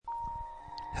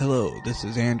Hello, this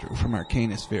is Andrew from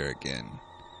Arcanasphere again.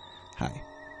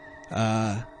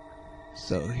 Hi.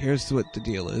 So here's what the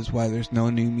deal is, why there's no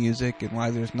new music and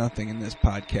why there's nothing in this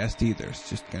podcast either. It's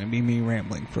just gonna be me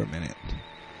rambling for a minute.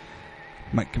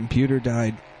 My computer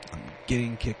died, I'm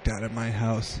getting kicked out of my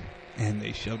house, and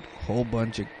they shoved a whole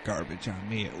bunch of garbage on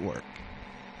me at work.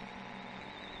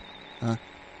 Huh?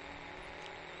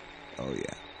 Oh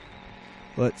yeah.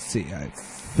 Let's see, I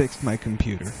fixed my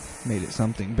computer, made it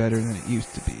something better than it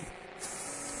used to be.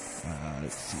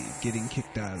 Let's see, getting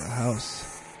kicked out of the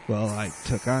house. Well, I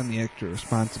took on the extra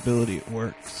responsibility at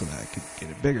work so that I could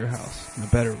get a bigger house, and a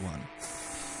better one.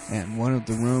 And one of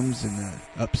the rooms in the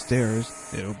upstairs,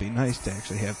 it'll be nice to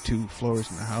actually have 2 floors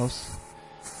in the house.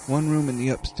 One room in the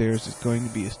upstairs is going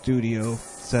to be a studio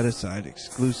set aside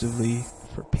exclusively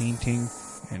for painting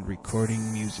and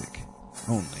recording music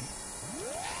only.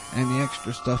 And the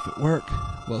extra stuff at work,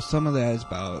 well, some of that is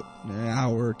about an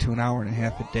hour to an hour and a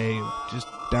half a day, just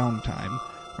downtime,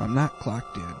 where I'm not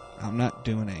clocked in, I'm not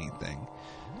doing anything.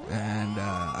 And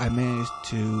I managed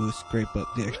to scrape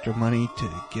up the extra money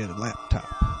to get a laptop,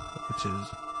 which is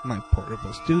my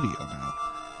portable studio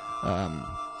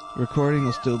now. Recording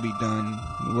will still be done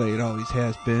the way it always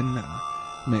has been, a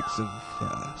mix of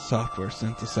software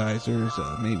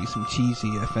synthesizers, maybe some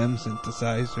cheesy FM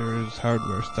synthesizers,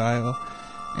 hardware style,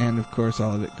 and of course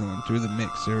all of it going through the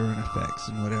mixer and effects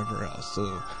and whatever else.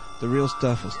 So the real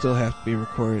stuff will still have to be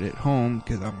recorded at home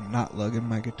because I'm not lugging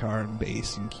my guitar and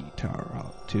bass and guitar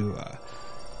out to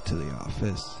the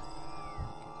office.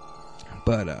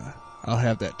 But I'll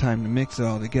have that time to mix it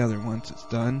all together once it's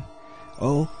done.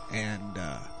 Oh, and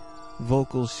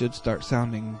vocals should start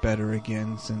sounding better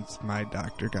again since my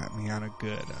doctor got me on a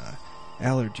good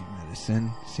allergy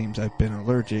medicine. Seems I've been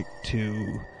allergic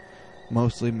to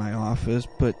mostly my office,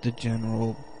 but the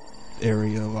general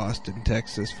area of Austin,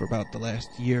 Texas for about the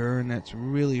last year, and that's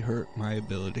really hurt my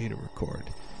ability to record.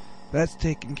 That's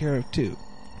taken care of too.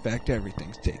 In fact,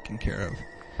 everything's taken care of.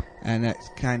 And that's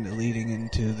kind of leading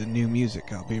into the new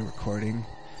music I'll be recording.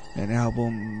 An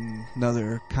album,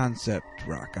 another concept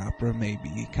rock opera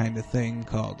maybe kind of thing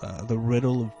called The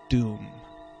Riddle of Doom.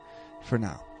 For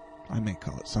now. I may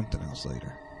call it something else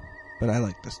later. But I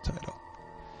like this title.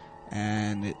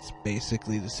 And it's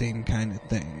basically the same kind of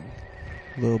thing.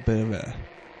 A little bit of a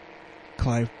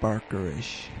Clive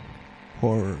Barker-ish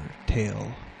horror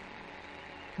tale.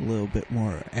 A little bit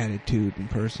more attitude and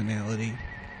personality.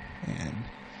 And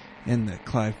in the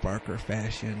Clive Barker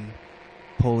fashion,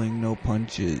 pulling no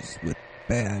punches with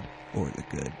bad or the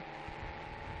good.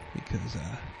 Because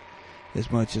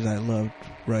as much as I loved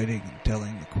writing and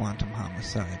telling the quantum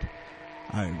homicide,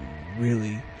 I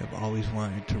really have always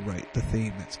wanted to write the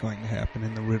theme that's going to happen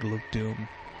in the Riddle of Doom.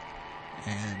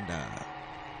 And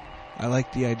I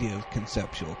like the idea of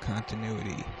conceptual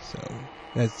continuity, so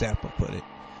as Zappa put it.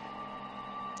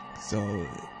 So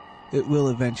it will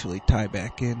eventually tie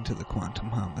back into the quantum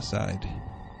homicide.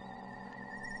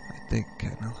 I think I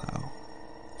know how.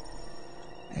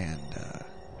 And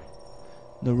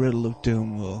the Riddle of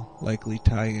Doom will likely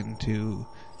tie into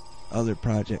other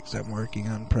projects I'm working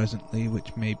on presently,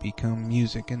 which may become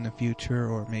music in the future,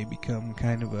 or may become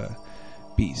kind of a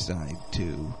B-side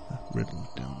to Riddle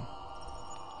of Doom.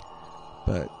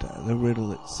 But the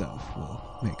riddle itself will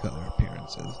make other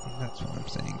appearances, and that's what I'm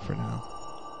saying for now.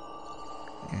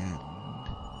 And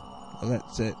well,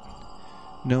 that's it.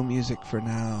 No music for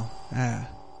now.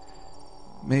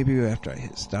 Maybe after I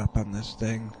hit stop on this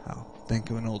thing, I'll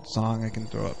think of an old song I can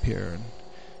throw up here and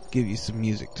give you some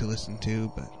music to listen to,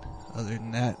 but other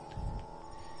than that,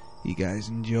 you guys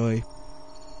enjoy.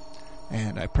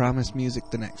 And I promise music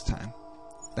the next time.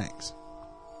 Thanks.